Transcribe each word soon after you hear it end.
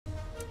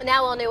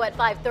Now all new at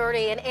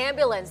 5:30, an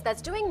ambulance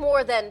that's doing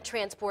more than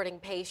transporting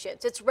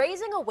patients. It's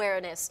raising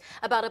awareness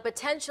about a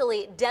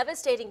potentially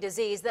devastating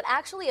disease that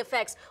actually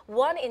affects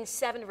 1 in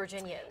 7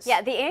 Virginians.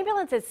 Yeah, the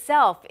ambulance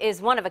itself is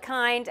one of a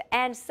kind,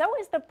 and so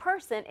is the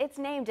person it's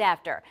named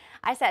after.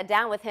 I sat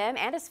down with him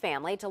and his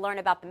family to learn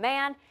about the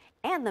man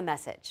and the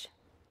message.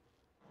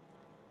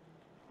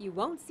 You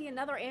won't see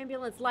another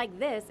ambulance like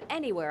this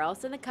anywhere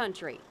else in the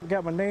country.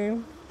 Got my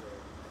name,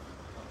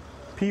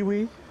 Pee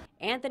Wee.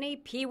 Anthony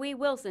Pee Wee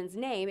Wilson's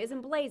name is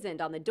emblazoned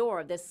on the door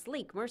of this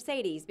sleek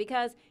Mercedes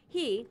because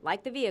he,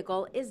 like the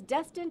vehicle, is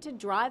destined to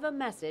drive a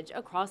message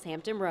across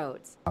Hampton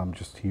Roads. I'm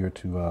just here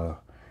to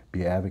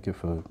be an advocate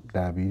for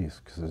diabetes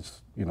because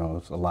it's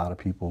a lot of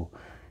people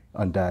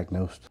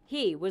undiagnosed.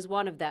 He was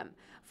one of them.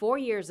 4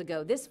 years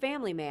ago, this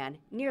family man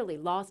nearly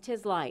lost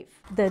his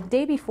life. The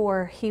day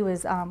before, he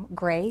was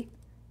gray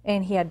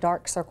and he had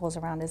dark circles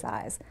around his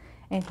eyes,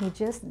 and he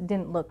just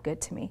didn't look good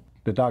to me.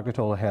 The doctor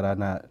told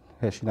her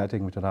had she not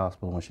taken me to the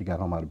hospital when she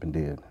got home, I'd have been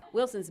dead.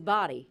 Wilson's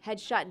body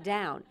had shut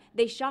down.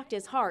 They shocked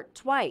his heart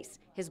twice.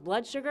 His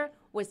blood sugar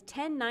was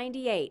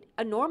 1098.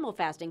 A normal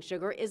fasting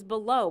sugar is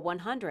below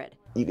 100.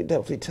 You could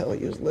definitely tell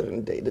he was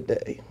living day to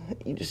day.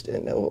 You just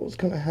didn't know what was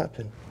going to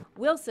happen.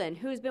 Wilson,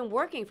 who's been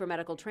working for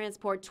medical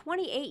transport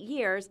 28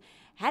 years,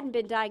 hadn't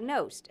been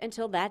diagnosed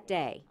until that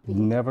day.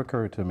 Never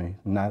occurred to me,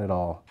 not at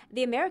all.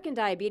 The American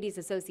Diabetes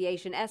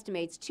Association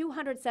estimates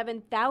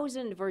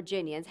 207,000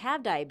 Virginians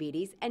have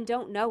diabetes and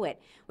don't know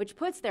it, which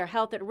puts their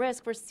health at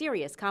risk for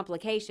serious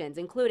complications,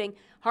 including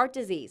heart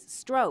disease,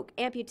 stroke,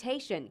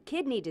 amputation,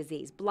 kidney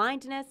disease,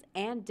 blindness,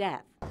 and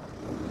death.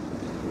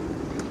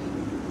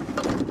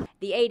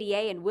 The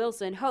ADA and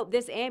Wilson hope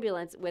this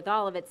ambulance, with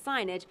all of its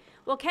signage,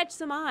 will catch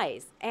some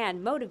eyes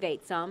and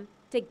motivate some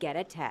to get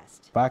a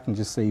test. If I can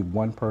just save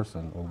one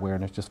person, or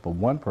awareness just for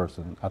one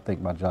person, I think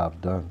my job's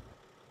done.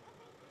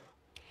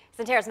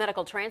 Sentara's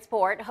Medical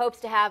Transport hopes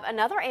to have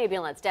another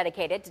ambulance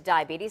dedicated to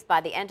diabetes by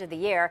the end of the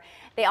year.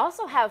 They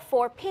also have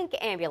 4 pink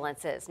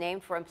ambulances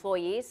named for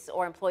employees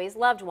or employees'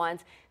 loved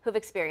ones who've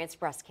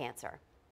experienced breast cancer.